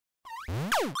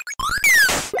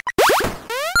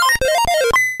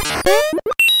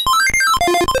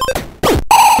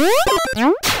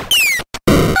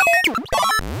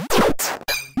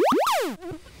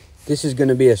This is going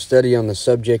to be a study on the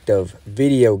subject of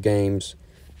video games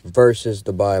versus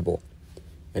the Bible.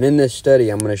 And in this study,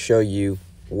 I'm going to show you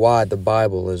why the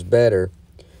Bible is better,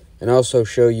 and also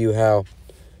show you how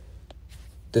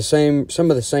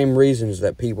some of the same reasons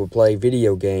that people play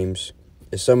video games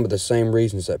is some of the same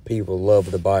reasons that people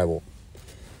love the Bible.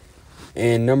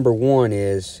 And number one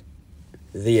is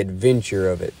the adventure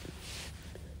of it.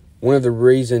 One of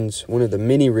the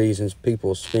many reasons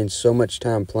people spend so much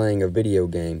time playing a video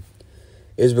game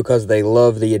is because they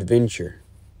love the adventure.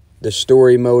 The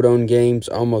story mode on games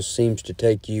almost seems to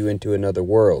take you into another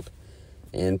world,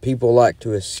 and people like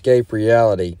to escape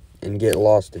reality and get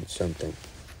lost in something.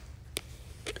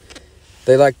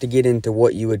 They like to get into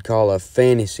what you would call a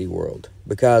fantasy world,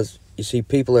 because, you see,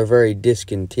 people are very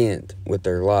discontent with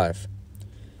their life.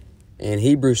 And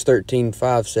Hebrews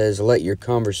 13:5 says, "Let your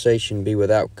conversation be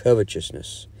without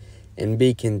covetousness, and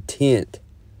be content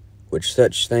with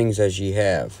such things as ye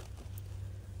have."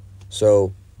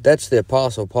 So, that's the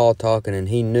Apostle Paul talking, and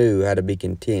he knew how to be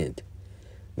content,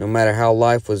 no matter how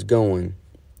life was going.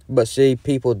 But see,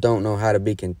 people don't know how to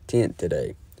be content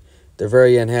today. They're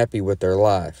very unhappy with their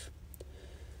life.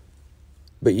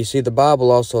 But you see, the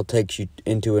Bible also takes you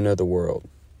into another world.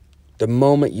 The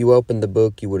moment you open the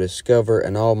book, you will discover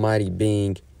an almighty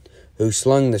being who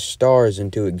slung the stars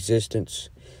into existence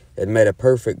and made a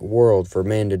perfect world for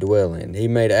man to dwell in. He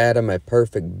made Adam a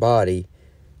perfect body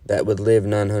that would live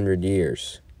 900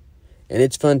 years. And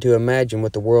it's fun to imagine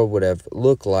what the world would have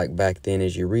looked like back then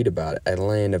as you read about it, a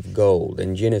land of gold.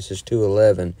 In Genesis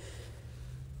 2:11,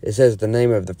 it says, "The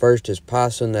name of the first is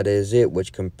Pison, that is it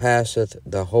which compasseth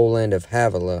the whole land of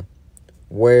Havilah,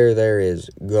 where there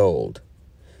is gold."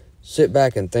 Sit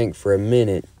back and think for a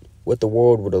minute what the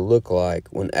world would have looked like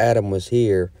when Adam was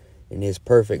here in his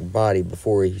perfect body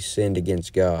before he sinned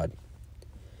against God.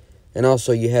 And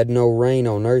also, you had no rain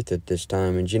on earth at this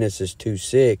time. In Genesis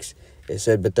 2:6, it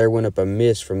said, "But there went up a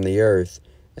mist from the earth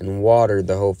and watered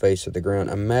the whole face of the ground."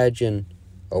 Imagine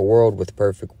a world with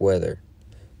perfect weather,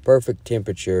 perfect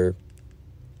temperature.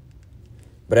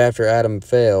 But after Adam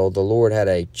fell, the Lord had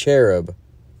a cherub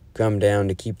come down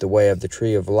to keep the way of the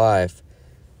tree of life,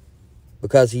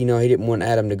 because he didn't want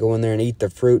Adam to go in there and eat the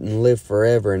fruit and live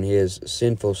forever in his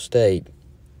sinful state.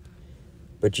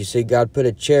 But you see, God put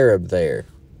a cherub there.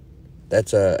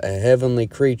 That's a heavenly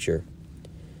creature.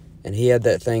 And he had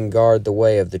that thing guard the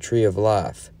way of the tree of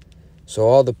life. So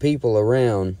all the people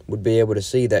around would be able to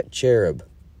see that cherub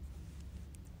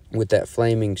with that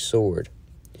flaming sword.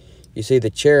 You see, the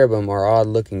cherubim are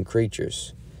odd-looking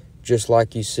creatures. Just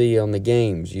like you see on the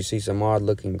games, you see some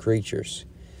odd-looking creatures.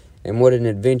 And what an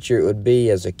adventure it would be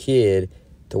as a kid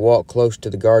to walk close to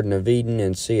the Garden of Eden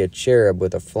and see a cherub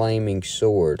with a flaming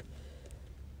sword.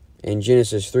 In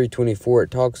Genesis 3:24,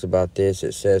 it talks about this.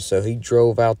 It says, "So he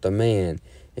drove out the man,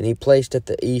 and he placed at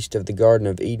the east of the Garden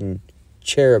of Eden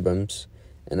cherubims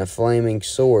and a flaming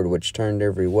sword which turned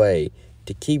every way,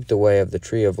 to keep the way of the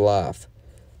tree of life."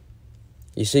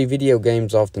 You see, video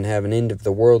games often have an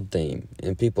end-of-the-world theme,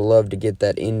 and people love to get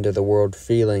that end-of-the-world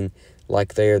feeling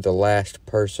like they are the last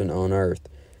person on earth.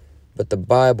 But the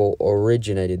Bible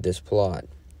originated this plot.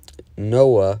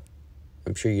 Noah,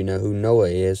 I'm sure you know who Noah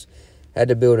is, had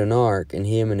to build an ark, and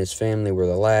him and his family were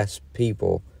the last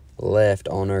people left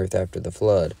on earth after the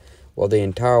flood. While the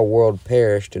entire world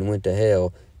perished and went to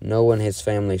hell, Noah and his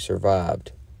family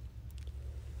survived.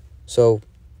 So,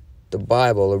 the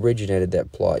Bible originated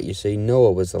that plot. You see, Noah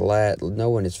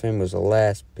and his family was the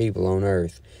last people on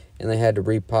earth, and they had to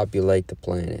repopulate the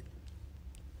planet.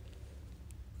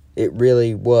 It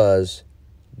really was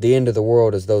the end of the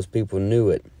world as those people knew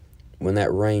it when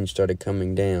that rain started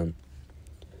coming down.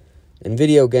 And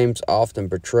video games often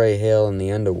portray hell in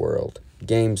the underworld.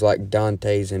 Games like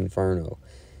Dante's Inferno.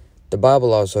 The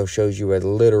Bible also shows you a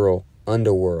literal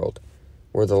underworld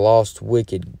where the lost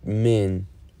wicked men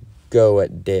go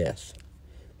at death.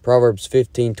 Proverbs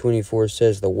 15:24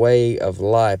 says, "The way of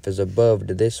life is above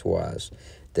to this wise,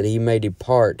 that he may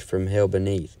depart from hell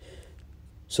beneath."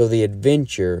 So the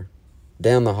adventure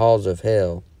down the halls of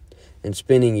hell and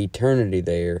spending eternity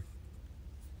there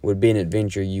would be an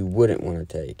adventure you wouldn't want to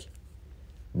take.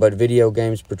 But video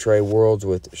games portray worlds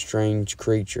with strange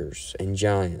creatures and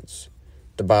giants.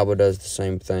 The Bible does the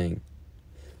same thing.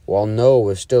 While Noah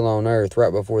was still on earth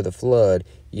right before the flood,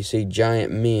 you see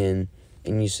giant men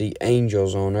and you see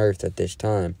angels on earth at this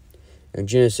time. In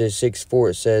Genesis 6:4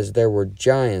 it says, "There were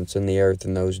giants in the earth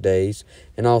in those days,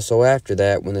 and also after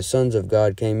that, when the sons of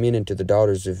God came in unto the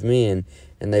daughters of men,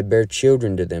 and they bare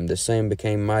children to them. The same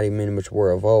became mighty men which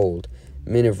were of old,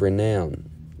 men of renown.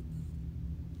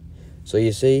 So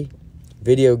you see,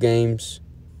 video games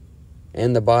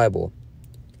and the Bible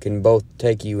can both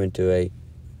take you into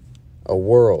a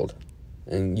world,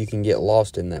 and you can get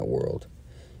lost in that world.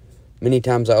 Many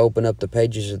times I open up the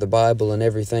pages of the Bible, and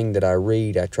everything that I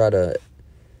read, I try to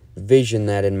vision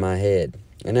that in my head.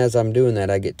 And as I'm doing that,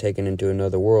 I get taken into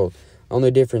another world. Only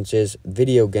difference is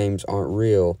video games aren't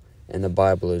real and the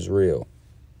Bible is real.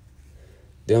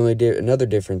 Another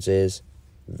difference is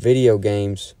video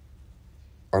games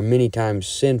are many times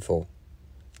sinful,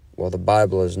 while the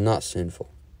Bible is not sinful.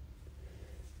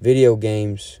 Video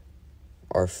games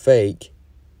are fake.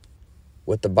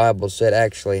 What the Bible said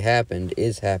actually happened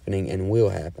is happening and will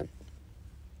happen.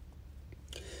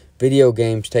 Video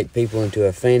games take people into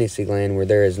a fantasy land where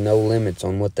there is no limits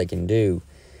on what they can do.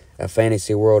 A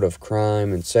fantasy world of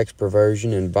crime and sex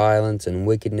perversion and violence and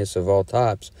wickedness of all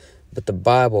types. But the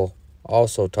Bible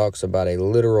also talks about a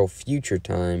literal future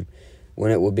time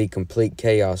when it will be complete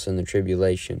chaos in the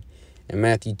tribulation. In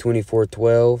Matthew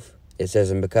 24:12, it says,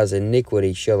 "And because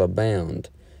iniquity shall abound,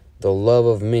 the love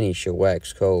of many shall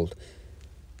wax cold."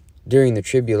 During the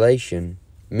tribulation,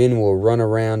 men will run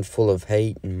around full of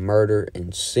hate and murder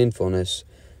and sinfulness,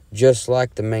 just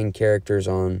like the main characters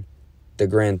on the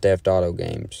Grand Theft Auto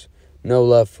games. No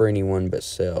love for anyone but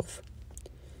self.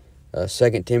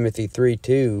 2 Timothy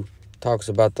 3:2 talks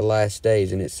about the last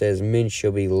days, and it says, "Men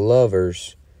shall be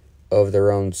lovers of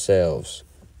their own selves,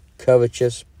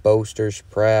 covetous, boasters,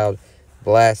 proud,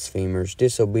 blasphemers,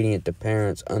 disobedient to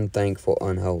parents, unthankful,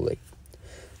 unholy."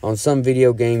 On some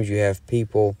video games, you have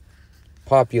people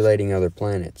populating other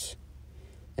planets.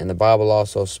 And the Bible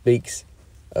also speaks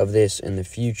of this in the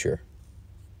future.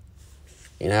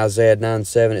 In Isaiah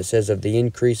 9:7, it says, "Of the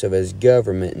increase of his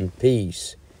government and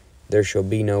peace there shall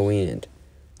be no end,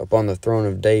 upon the throne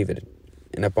of David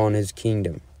and upon his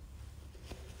kingdom,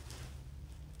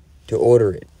 to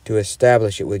order it, to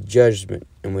establish it with judgment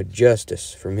and with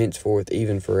justice from henceforth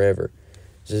even forever.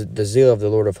 The zeal of the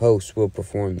Lord of hosts will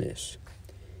perform this."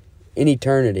 In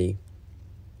eternity,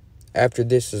 after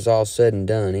this is all said and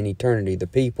done, in eternity, the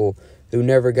people who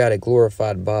never got a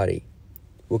glorified body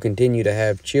will continue to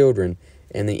have children,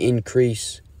 and the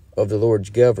increase of the Lord's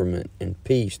government and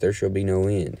peace, there shall be no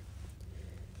end.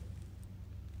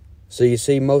 So you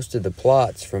see, most of the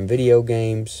plots from video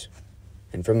games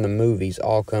and from the movies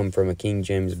all come from a King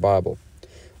James Bible.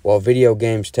 While video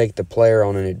games take the player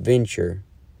on an adventure,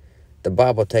 the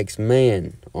Bible takes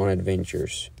man on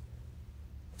adventures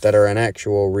that are an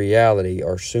actual reality,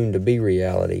 or soon to be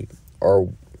reality, or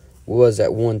was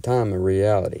at one time a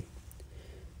reality.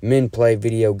 Men play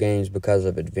video games because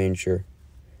of adventure.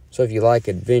 So if you like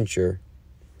adventure,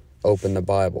 open the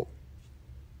Bible.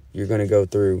 You're going to go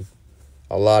through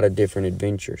a lot of different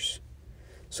adventures.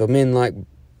 So men like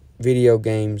video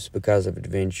games because of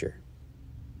adventure.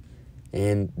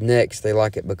 And next, they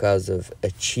like it because of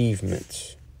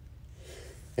achievements.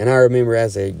 And I remember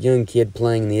as a young kid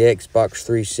playing the Xbox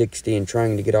 360 and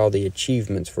trying to get all the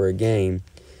achievements for a game.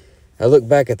 I look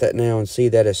back at that now and see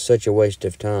that as such a waste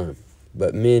of time.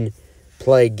 But men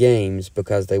play games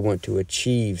because they want to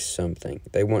achieve something.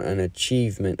 They want an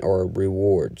achievement or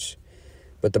rewards.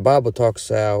 But the Bible talks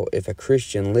how if a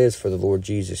Christian lives for the Lord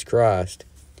Jesus Christ,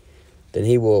 then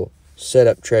he will set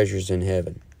up treasures in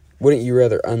heaven. Wouldn't you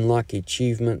rather unlock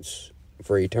achievements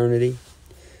for eternity?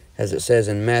 As it says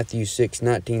in Matthew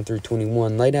 6:19 through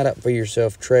 21, "Lay not up for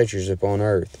yourself treasures upon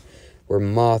earth, where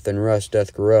moth and rust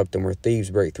doth corrupt, and where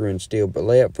thieves break through and steal. But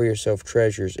lay up for yourself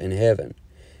treasures in heaven,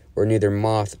 where neither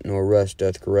moth nor rust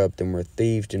doth corrupt, and where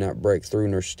thieves do not break through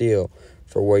nor steal.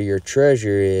 For where your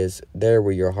treasure is, there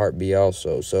will your heart be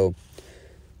also." So,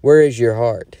 where is your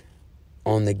heart?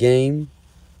 On the game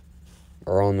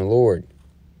or on the Lord?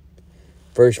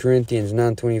 1 Corinthians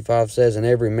 9:25 says, "And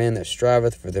every man that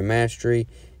striveth for the mastery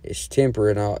is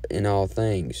temperate in all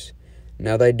things.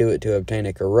 Now they do it to obtain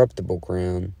a corruptible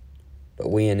crown, but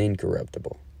we an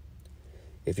incorruptible."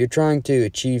 If you're trying to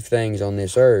achieve things on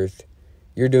this earth,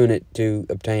 you're doing it to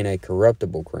obtain a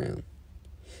corruptible crown.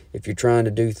 If you're trying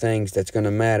to do things that's going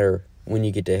to matter when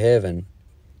you get to heaven,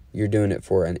 you're doing it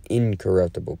for an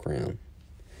incorruptible crown.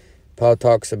 Paul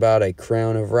talks about a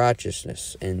crown of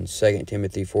righteousness in 2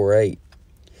 Timothy 4:8.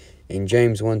 In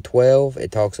James 1:12,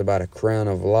 it talks about a crown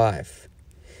of life.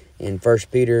 In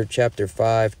 1 Peter chapter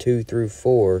 5, 2 through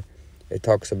 4, it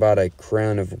talks about a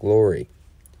crown of glory.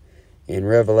 In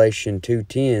Revelation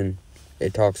 2:10,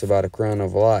 it talks about a crown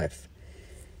of life.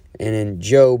 And in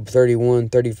Job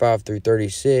 31:35 through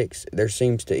 36, there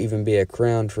seems to even be a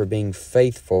crown for being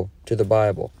faithful to the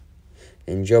Bible.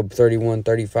 In Job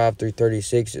 31:35 through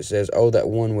 36, it says, "Oh, that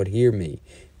one would hear me.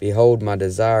 Behold, my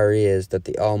desire is that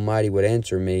the Almighty would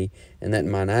answer me, and that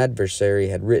mine adversary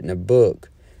had written a book.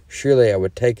 Surely I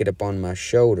would take it upon my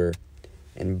shoulder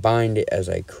and bind it as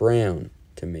a crown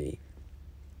to me."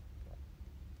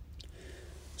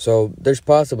 So there's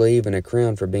possibly even a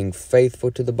crown for being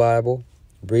faithful to the Bible,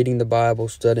 reading the Bible,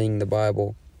 studying the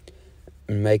Bible,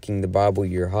 and making the Bible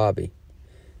your hobby.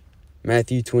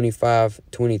 Matthew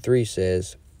 25:23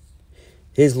 says,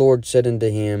 "His Lord said unto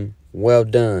him, Well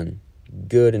done,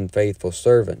 good and faithful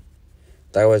servant.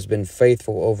 Thou hast been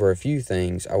faithful over a few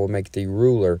things, I will make thee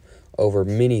ruler over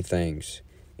many things.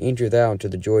 Enter thou into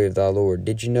the joy of thy Lord."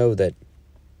 Did you know that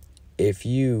if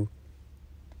you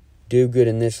do good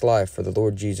in this life for the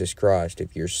Lord Jesus Christ,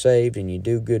 if you're saved and you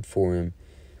do good for Him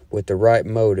with the right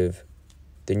motive,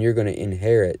 then you're going to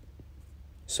inherit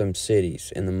some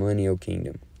cities in the millennial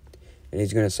kingdom. And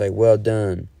He's going to say, "Well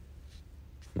done,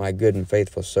 my good and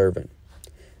faithful servant."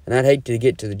 And I'd hate to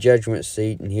get to the judgment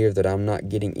seat and hear that I'm not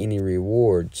getting any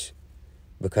rewards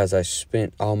because I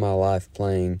spent all my life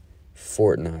playing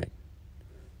Fortnite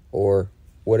or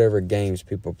whatever games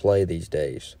people play these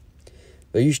days.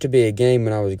 There used to be a game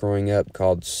when I was growing up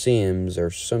called Sims or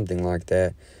something like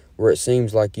that, where it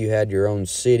seems like you had your own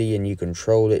city and you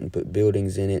controlled it and put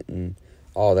buildings in it and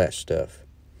all that stuff.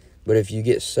 But if you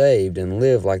get saved and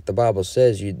live like the Bible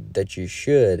says that you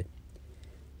should,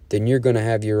 then you're going to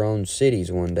have your own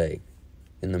cities one day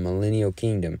in the millennial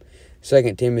kingdom.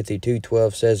 2 Timothy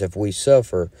 2:12 says, "If we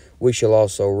suffer, we shall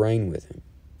also reign with Him.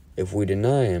 If we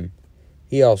deny Him,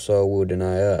 He also will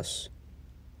deny us."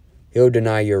 He'll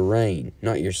deny your reign,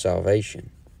 not your salvation.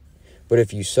 But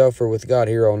if you suffer with God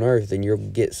here on earth, then you'll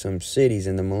get some cities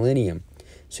in the millennium.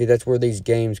 See, that's where these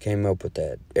games came up with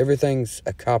that. Everything's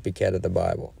a copycat of the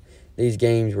Bible. These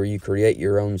games where you create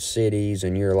your own cities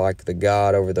and you're like the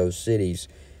God over those cities,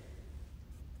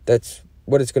 that's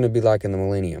what it's going to be like in the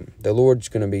millennium. The Lord's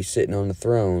going to be sitting on the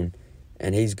throne,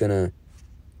 and He's going to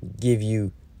give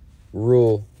you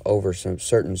rule over some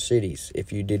certain cities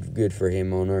if you did good for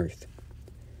Him on earth.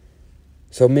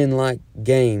 So men like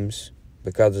games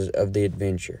because of the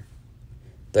adventure.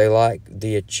 They like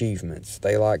the achievements.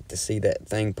 They like to see that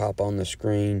thing pop on the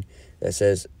screen that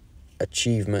says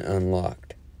achievement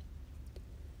unlocked.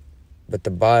 But the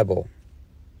Bible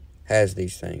has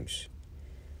these things.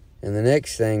 And the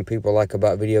next thing people like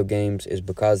about video games is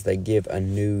because they give a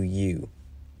new you.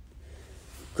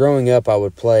 Growing up, I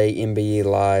would play NBA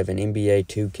Live and NBA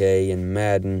 2K and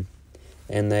Madden,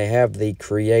 and they have the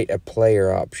create a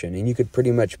player option. And you could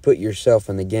pretty much put yourself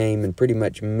in the game and pretty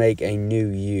much make a new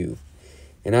you.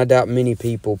 And I doubt many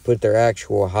people put their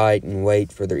actual height and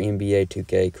weight for their NBA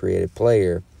 2K created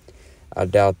player. I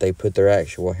doubt they put their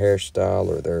actual hairstyle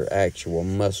or their actual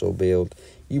muscle build.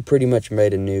 You pretty much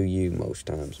made a new you most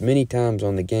times. Many times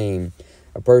on the game,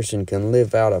 a person can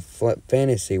live out a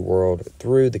fantasy world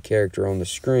through the character on the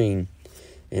screen.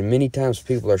 And many times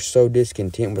people are so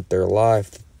discontent with their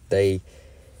life that they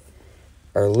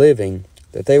are living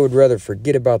that they would rather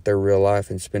forget about their real life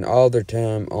and spend all their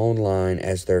time online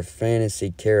as their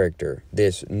fantasy character,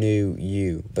 this new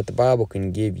you. But the Bible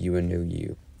can give you a new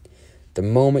you. The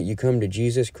moment you come to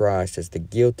Jesus Christ as the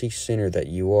guilty sinner that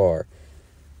you are,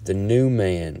 the new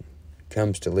man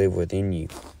comes to live within you.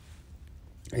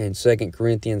 And 2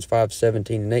 Corinthians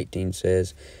 5:17 and 18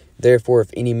 says, "Therefore, if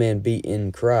any man be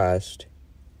in Christ,"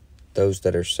 those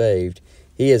that are saved,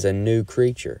 "he is a new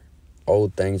creature.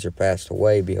 Old things are passed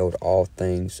away. Behold, all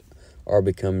things are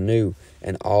become new.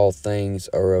 And all things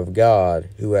are of God,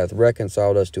 who hath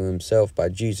reconciled us to Himself by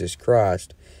Jesus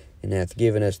Christ, and hath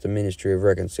given us the ministry of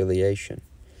reconciliation."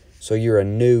 So you're a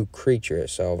new creature at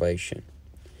salvation.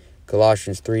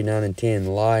 Colossians 3:9 and 10,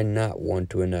 "Lie not one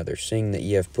to another, seeing that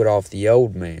ye have put off the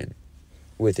old man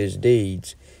with his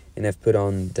deeds, and have put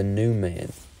on the new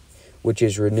man, which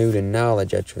is renewed in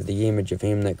knowledge after the image of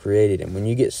Him that created him." When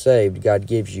you get saved, God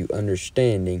gives you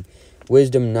understanding,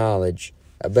 wisdom, knowledge,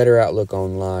 a better outlook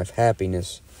on life,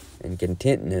 happiness, and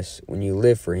contentness when you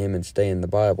live for Him and stay in the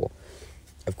Bible.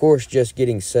 Of course, just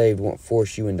getting saved won't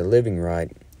force you into living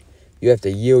right. You have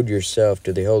to yield yourself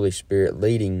to the Holy Spirit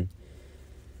leading.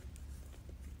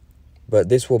 But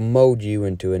this will mold you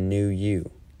into a new you.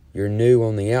 You're new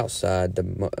on the outside,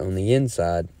 on the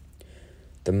inside,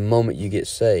 the moment you get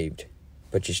saved.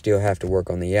 But you still have to work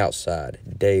on the outside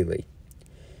daily.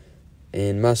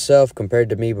 And myself, compared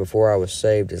to me before I was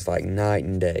saved, is like night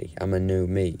and day. I'm a new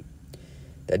me.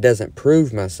 That doesn't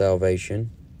prove my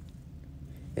salvation,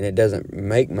 and it doesn't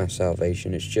make my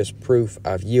salvation. It's just proof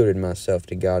I've yielded myself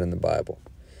to God in the Bible.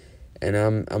 And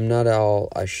I'm not all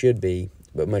I should be,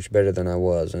 but much better than I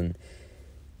was. And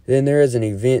Then there is an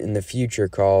event in the future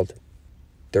called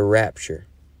the rapture.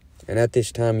 And at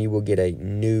this time you will get a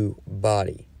new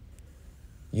body.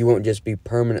 You won't just be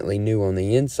permanently new on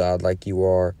the inside like you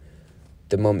are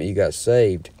the moment you got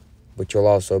saved, but you'll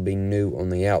also be new on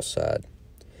the outside.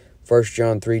 1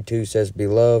 John 3:2 says,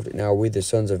 Beloved, now are we the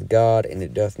sons of God, and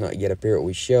it doth not yet appear what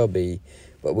we shall be,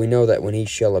 but we know that when he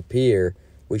shall appear,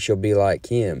 we shall be like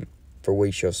him, for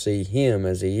we shall see him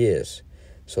as he is.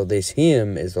 So this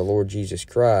him is the Lord Jesus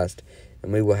Christ,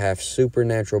 and we will have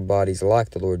supernatural bodies like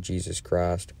the Lord Jesus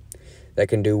Christ that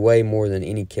can do way more than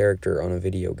any character on a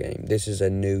video game. This is a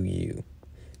new you.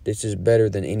 This is better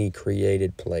than any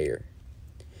created player.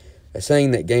 A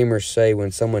saying that gamers say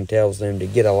when someone tells them to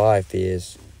get a life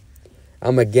is,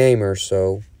 I'm a gamer,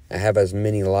 so I have as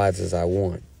many lives as I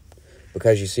want.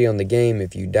 Because you see, on the game,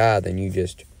 if you die, then you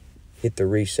just hit the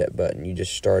reset button. You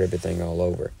just start everything all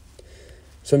over.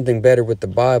 Something better with the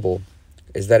Bible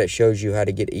is that it shows you how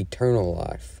to get eternal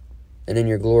life. And in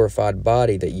your glorified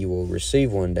body that you will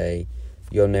receive one day,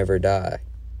 you'll never die.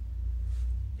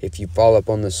 If you fall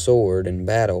upon the sword in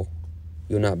battle,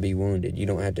 you'll not be wounded. You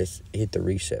don't have to hit the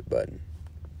reset button.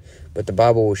 But the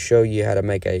Bible will show you how to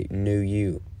make a new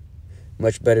you.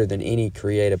 Much better than any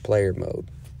creative player mode.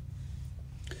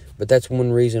 But that's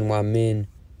one reason why men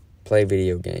play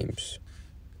video games.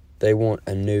 They want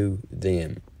a new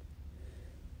them.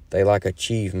 They like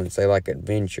achievements. They like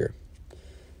adventure.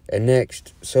 And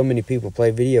next, so many people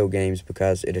play video games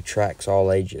because it attracts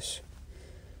all ages.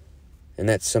 And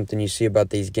that's something you see about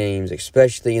these games,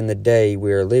 especially in the day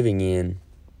we are living in,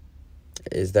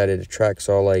 is that it attracts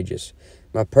all ages.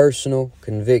 My personal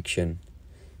conviction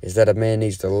is that a man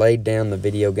needs to lay down the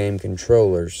video game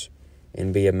controllers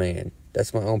and be a man.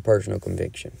 That's my own personal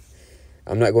conviction.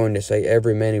 I'm not going to say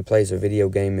every man who plays a video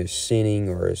game is sinning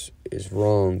or is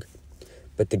wrong,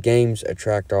 but the games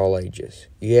attract all ages.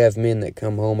 You have men that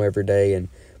come home every day and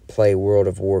play World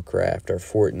of Warcraft or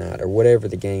Fortnite or whatever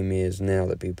the game is now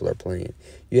that people are playing.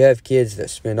 You have kids that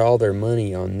spend all their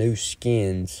money on new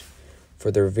skins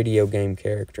for their video game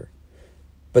character.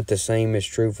 But the same is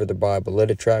true for the Bible. It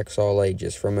attracts all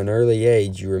ages. From an early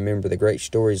age, you remember the great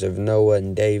stories of Noah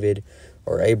and David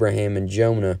or Abraham and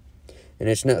Jonah, and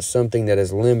it's not something that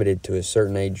is limited to a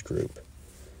certain age group.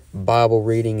 Bible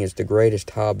reading is the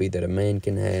greatest hobby that a man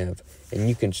can have, and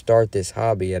you can start this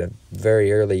hobby at a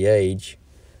very early age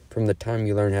from the time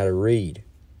you learn how to read.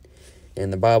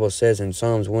 And the Bible says in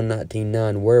Psalms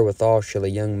 119:9, Wherewithal shall a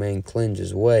young man cleanse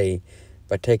his way?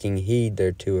 By taking heed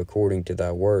thereto according to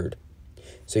thy word.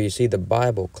 So you see, the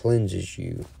Bible cleanses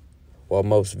you, while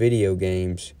most video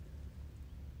games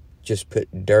just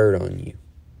put dirt on you.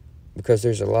 Because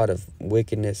there's a lot of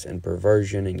wickedness and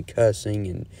perversion and cussing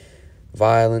and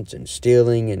violence and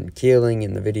stealing and killing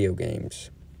in the video games.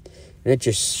 And it's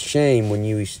just shame when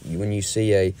you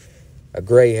see a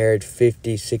gray-haired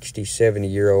 50, 60,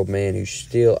 70-year-old man who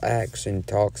still acts and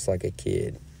talks like a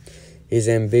kid. His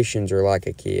ambitions are like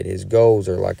a kid. His goals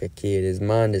are like a kid. His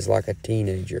mind is like a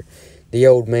teenager. The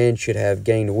old man should have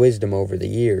gained wisdom over the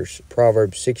years.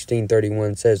 Proverbs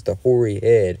 16:31 says, The hoary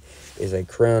head is a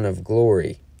crown of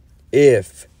glory,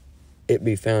 if it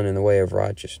be found in the way of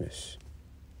righteousness.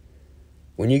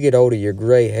 When you get older, your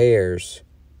gray hairs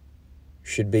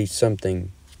should be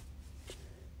something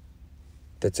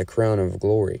that's a crown of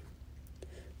glory.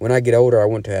 When I get older, I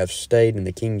want to have stayed in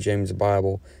the King James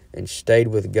Bible and stayed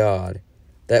with God.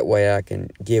 That way I can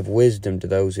give wisdom to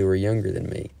those who are younger than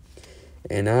me.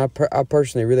 And I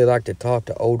personally really like to talk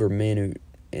to older men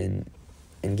and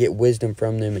get wisdom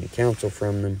from them and counsel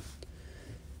from them.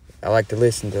 I like to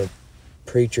listen to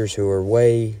preachers who are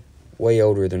way, way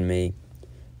older than me,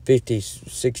 50,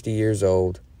 60 years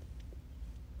old.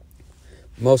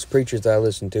 Most preachers I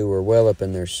listen to are well up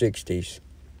in their 60s.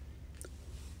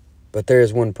 But there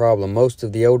is one problem. Most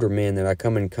of the older men that I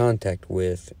come in contact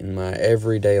with in my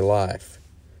everyday life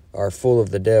are full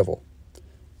of the devil.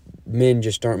 Men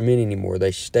just aren't men anymore.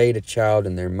 They stayed a child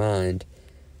in their mind.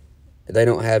 They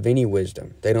don't have any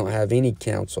wisdom. They don't have any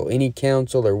counsel. Any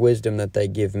counsel or wisdom that they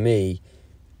give me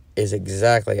is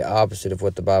exactly opposite of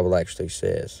what the Bible actually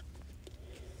says.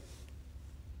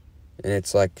 And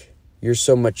it's like, you're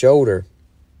so much older,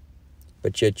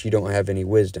 but yet you don't have any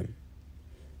wisdom.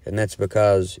 And that's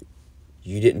because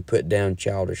you didn't put down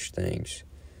childish things.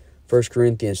 1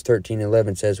 Corinthians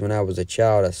 13:11 says, When I was a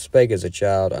child, I spake as a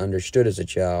child, I understood as a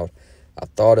child, I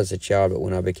thought as a child, but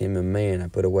when I became a man, I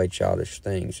put away childish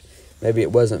things. Maybe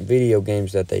it wasn't video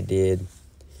games that they did.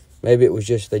 Maybe it was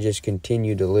just they just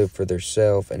continued to live for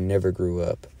themselves and never grew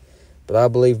up. But I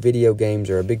believe video games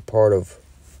are a big part of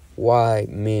why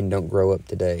men don't grow up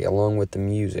today, along with the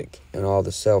music and all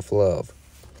the self-love.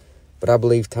 But I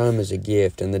believe time is a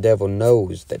gift, and the devil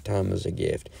knows that time is a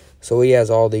gift. So he has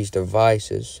all these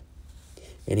devices,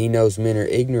 and he knows men are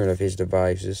ignorant of his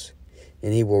devices,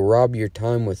 and he will rob your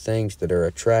time with things that are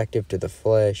attractive to the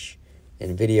flesh,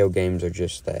 and video games are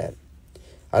just that.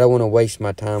 I don't want to waste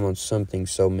my time on something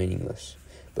so meaningless.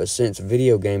 But since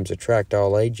video games attract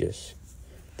all ages,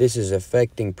 this is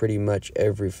affecting pretty much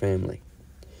every family.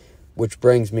 Which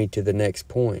brings me to the next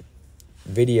point.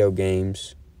 Video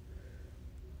games,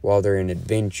 while they're an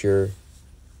adventure,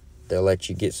 they'll let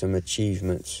you get some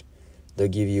achievements. They'll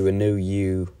give you a new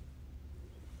you.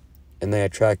 And they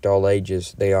attract all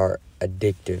ages. They are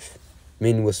addictive.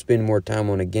 Men will spend more time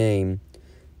on a game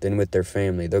than with their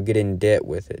family. They'll get in debt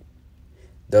with it.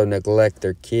 They'll neglect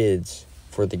their kids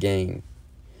for the game.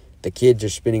 The kids are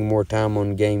spending more time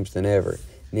on games than ever.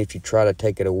 And if you try to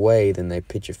take it away, then they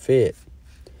pitch a fit.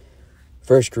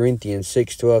 1 Corinthians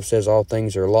 6:12 says, all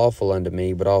things are lawful unto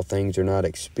me, but all things are not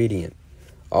expedient.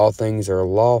 All things are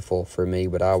lawful for me,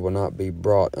 but I will not be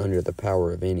brought under the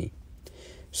power of any.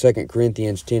 2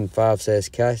 Corinthians 10:5 says,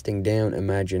 casting down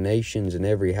imaginations and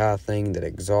every high thing that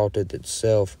exalteth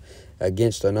itself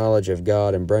against the knowledge of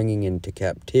God, and bringing into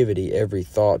captivity every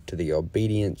thought to the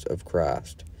obedience of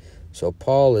Christ. So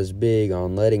Paul is big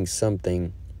on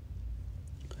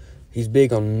he's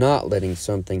big on not letting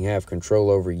something have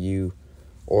control over you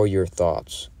or your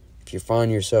thoughts. If you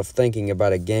find yourself thinking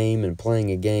about a game and playing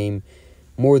a game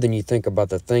more than you think about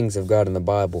the things of God in the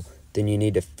Bible, then you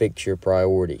need to fix your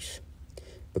priorities.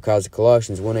 Because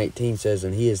Colossians 1:18 says,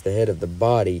 and he is the head of the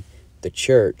body, the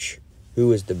church,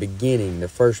 who is the beginning, the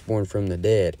firstborn from the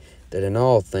dead, that in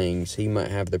all things he might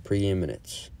have the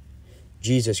preeminence.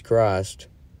 Jesus Christ,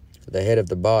 the head of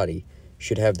the body,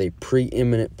 should have the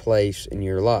preeminent place in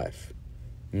your life,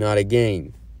 not a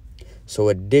game. So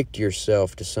addict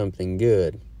yourself to something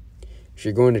good. If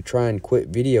you're going to try and quit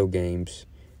video games,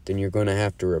 then you're going to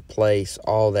have to replace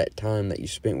all that time that you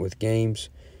spent with games.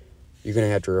 You're going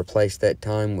to have to replace that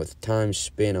time with time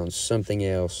spent on something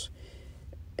else.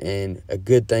 And a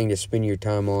good thing to spend your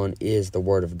time on is the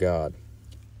Word of God.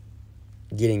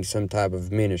 Getting some type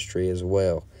of ministry as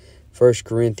well. 1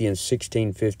 Corinthians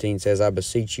 16:15 says, I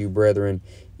beseech you, brethren,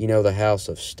 you know the house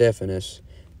of Stephanas,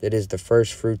 that is the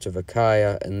first fruits of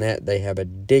Achaia, and that they have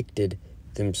addicted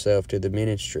themselves to the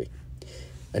ministry.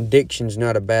 Addiction's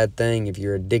not a bad thing if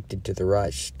you're addicted to the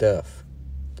right stuff.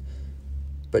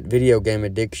 But video game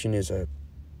addiction is a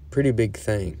pretty big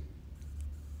thing.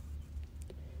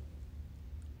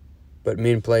 But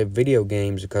men play video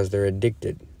games because they're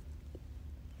addicted.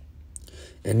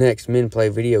 And next, men play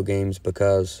video games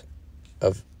because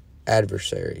of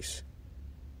adversaries.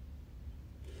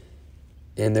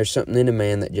 And there's something in a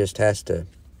man that just has to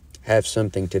have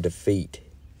something to defeat.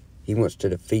 He wants to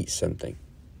defeat something.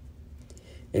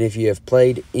 And if you have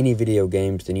played any video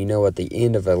games, then you know at the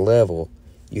end of a level,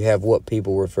 you have what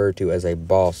people refer to as a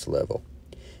boss level,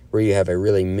 where you have a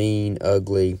really mean,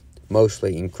 ugly,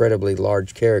 mostly incredibly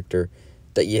large character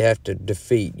that you have to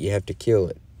defeat. You have to kill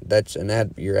it. That's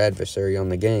your adversary on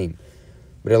the game.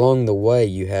 But along the way,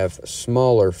 you have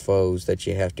smaller foes that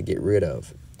you have to get rid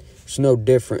of. It's no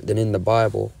different than in the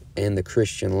Bible and the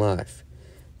Christian life.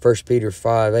 1 Peter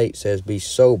 5:8 says, be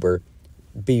sober,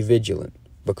 be vigilant,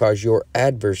 because your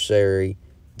adversary,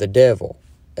 the devil,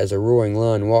 as a roaring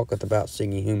lion, walketh about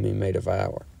seeking whom he may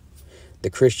devour. The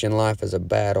Christian life is a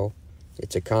battle.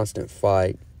 It's a constant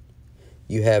fight.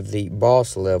 You have the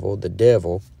boss level, the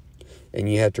devil, and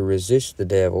you have to resist the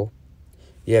devil.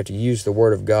 You have to use the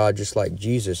Word of God just like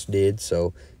Jesus did,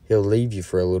 so he'll leave you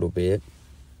for a little bit.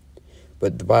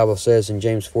 But the Bible says in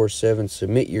James 4:7,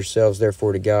 submit yourselves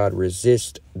therefore to God,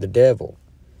 resist the devil,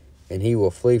 and he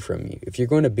will flee from you. If you're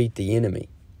going to beat the enemy,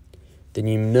 then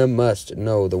you must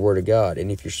know the Word of God.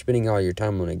 And if you're spending all your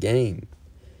time on a game,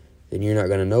 then you're not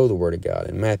going to know the Word of God.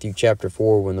 In Matthew chapter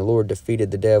 4, when the Lord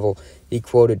defeated the devil, he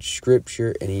quoted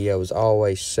Scripture, and he was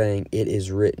always saying, it is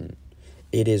written.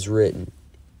 It is written.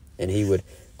 And he would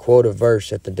quote a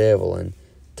verse at the devil and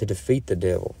to defeat the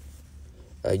devil.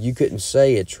 You couldn't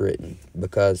say it's written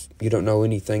because you don't know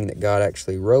anything that God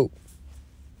actually wrote,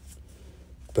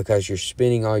 because you're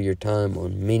spending all your time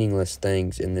on meaningless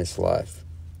things in this life.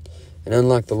 And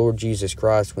unlike the Lord Jesus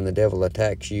Christ, when the devil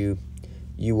attacks you,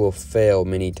 you will fail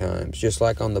many times, just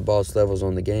like on the boss levels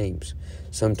on the games.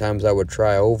 Sometimes I would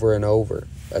try over and over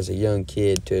as a young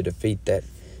kid to defeat that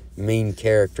mean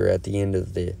character at the end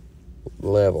of the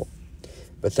level.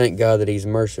 But thank God that he's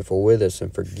merciful with us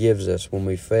and forgives us when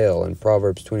we fail. In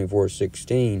Proverbs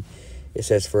 24:16, it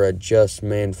says, for a just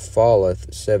man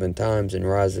falleth 7 times and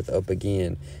riseth up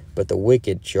again, but the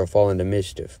wicked shall fall into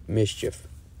mischief.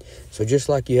 So just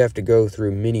like you have to go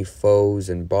through many foes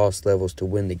and boss levels to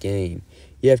win the game,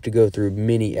 you have to go through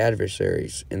many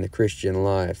adversaries in the Christian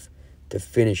life to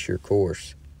finish your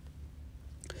course.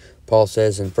 Paul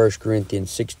says in 1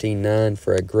 Corinthians 16:9,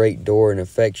 "For a great door and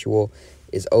effectual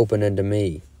is open unto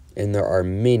me, and there are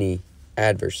many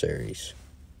adversaries."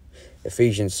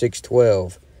 Ephesians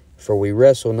 6:12, "For we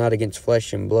wrestle not against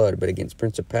flesh and blood, but against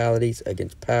principalities,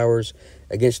 against powers,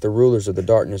 against the rulers of the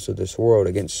darkness of this world,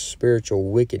 against spiritual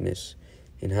wickedness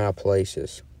in high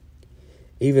places."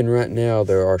 Even right now,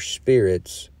 there are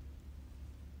spirits,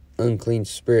 unclean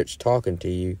spirits, talking to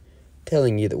you,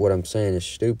 telling you that what I'm saying is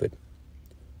stupid.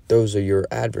 Those are your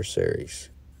adversaries.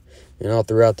 And all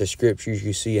throughout the scriptures,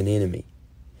 you see an enemy.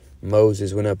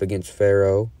 Moses went up against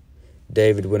Pharaoh.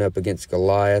 David went up against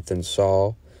Goliath and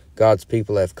Saul. God's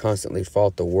people have constantly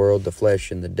fought the world, the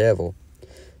flesh, and the devil.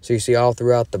 So you see, all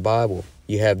throughout the Bible,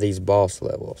 you have these boss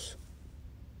levels.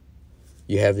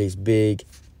 You have these big,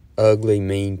 ugly,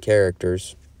 mean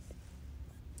characters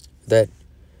that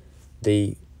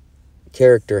the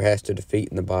character has to defeat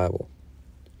in the Bible.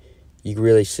 You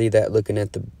really see that looking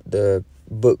at the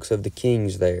books of the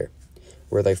kings there,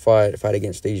 where they fight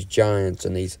against these giants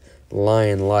and these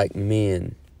lion-like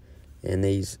men and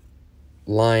these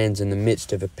lions in the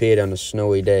midst of a pit on a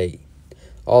snowy day.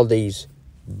 All these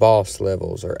boss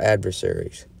levels are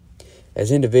adversaries.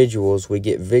 As individuals, we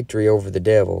get victory over the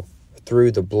devil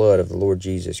through the blood of the Lord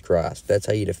Jesus Christ. That's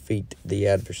how you defeat the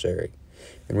adversary.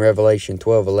 In Revelation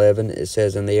 12:11, it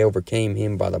says, "And they overcame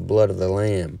him by the blood of the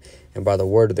Lamb, and by the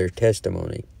word of their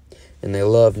testimony, and they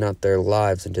loved not their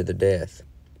lives unto the death."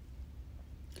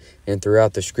 And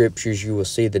throughout the scriptures, you will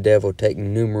see the devil take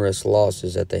numerous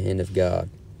losses at the hand of God.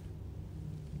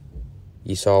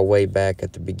 You saw way back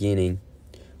at the beginning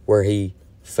where he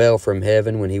fell from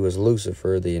heaven when he was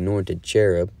Lucifer, the anointed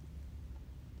cherub.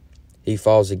 He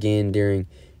falls again during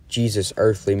Jesus'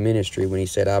 earthly ministry when he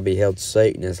said, "I beheld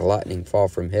Satan as lightning fall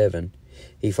from heaven."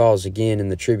 He falls again in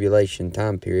the tribulation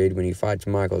time period when he fights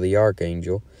Michael the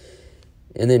archangel.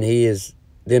 And then he is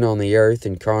then on the earth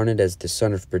incarnate as the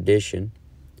son of perdition.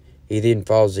 He then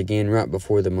falls again right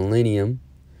before the millennium,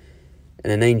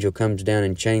 and an angel comes down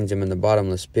and chains him in the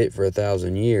bottomless pit for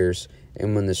 1,000 years.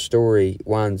 And when the story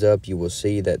winds up, you will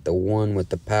see that the one with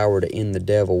the power to end the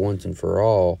devil once and for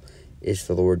all is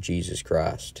the Lord Jesus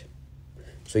Christ.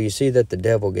 So you see that the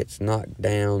devil gets knocked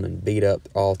down and beat up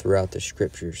all throughout the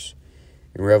scriptures.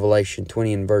 In Revelation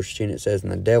 20 and verse 10, it says,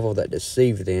 "And the devil that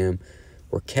deceived them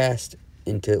was cast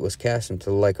into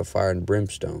the lake of fire and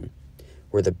brimstone,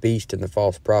 where the beast and the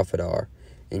false prophet are,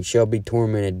 and shall be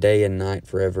tormented day and night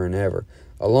forever and ever."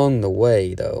 Along the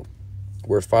way, though,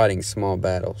 we're fighting small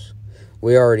battles.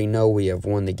 We already know we have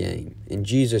won the game. In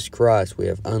Jesus Christ, we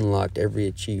have unlocked every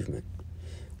achievement.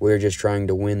 We're just trying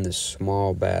to win the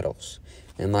small battles.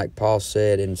 And like Paul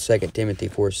said in 2 Timothy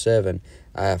 4:7,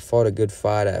 "I have fought a good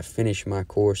fight, I have finished my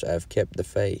course, I have kept the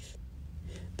faith."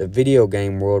 The video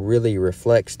game world really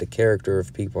reflects the character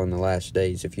of people in the last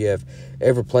days. If you have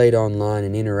ever played online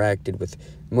and interacted with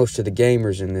most of the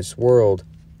gamers in this world,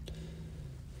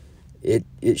 it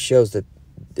shows that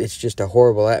it's just a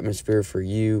horrible atmosphere for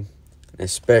you,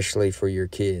 especially for your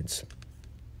kids.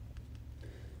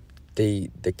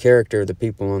 The character of the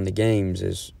people on the games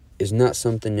is not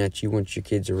something that you want your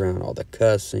kids around. All the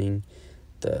cussing,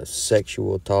 the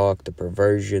sexual talk, the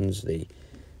perversions,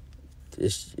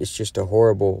 it's just a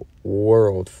horrible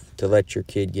world to let your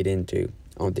kid get into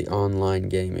on the online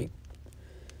gaming.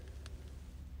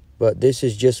 But this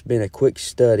has just been a quick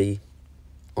study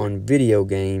on video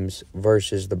games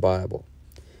versus the Bible.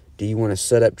 Do you want to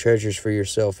set up treasures for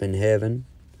yourself in heaven,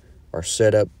 or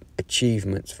set up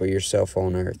achievements for yourself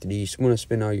on earth? Do you want to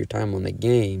spend all your time on the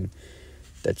game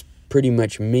that's pretty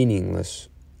much meaningless,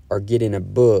 or getting a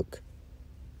book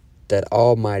that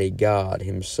Almighty God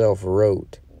himself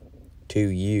wrote to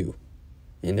you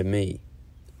and to me?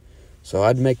 So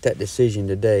I'd make that decision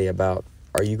today about,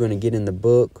 are you going to get in the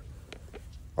book,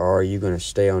 or are you going to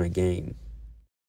stay on a game?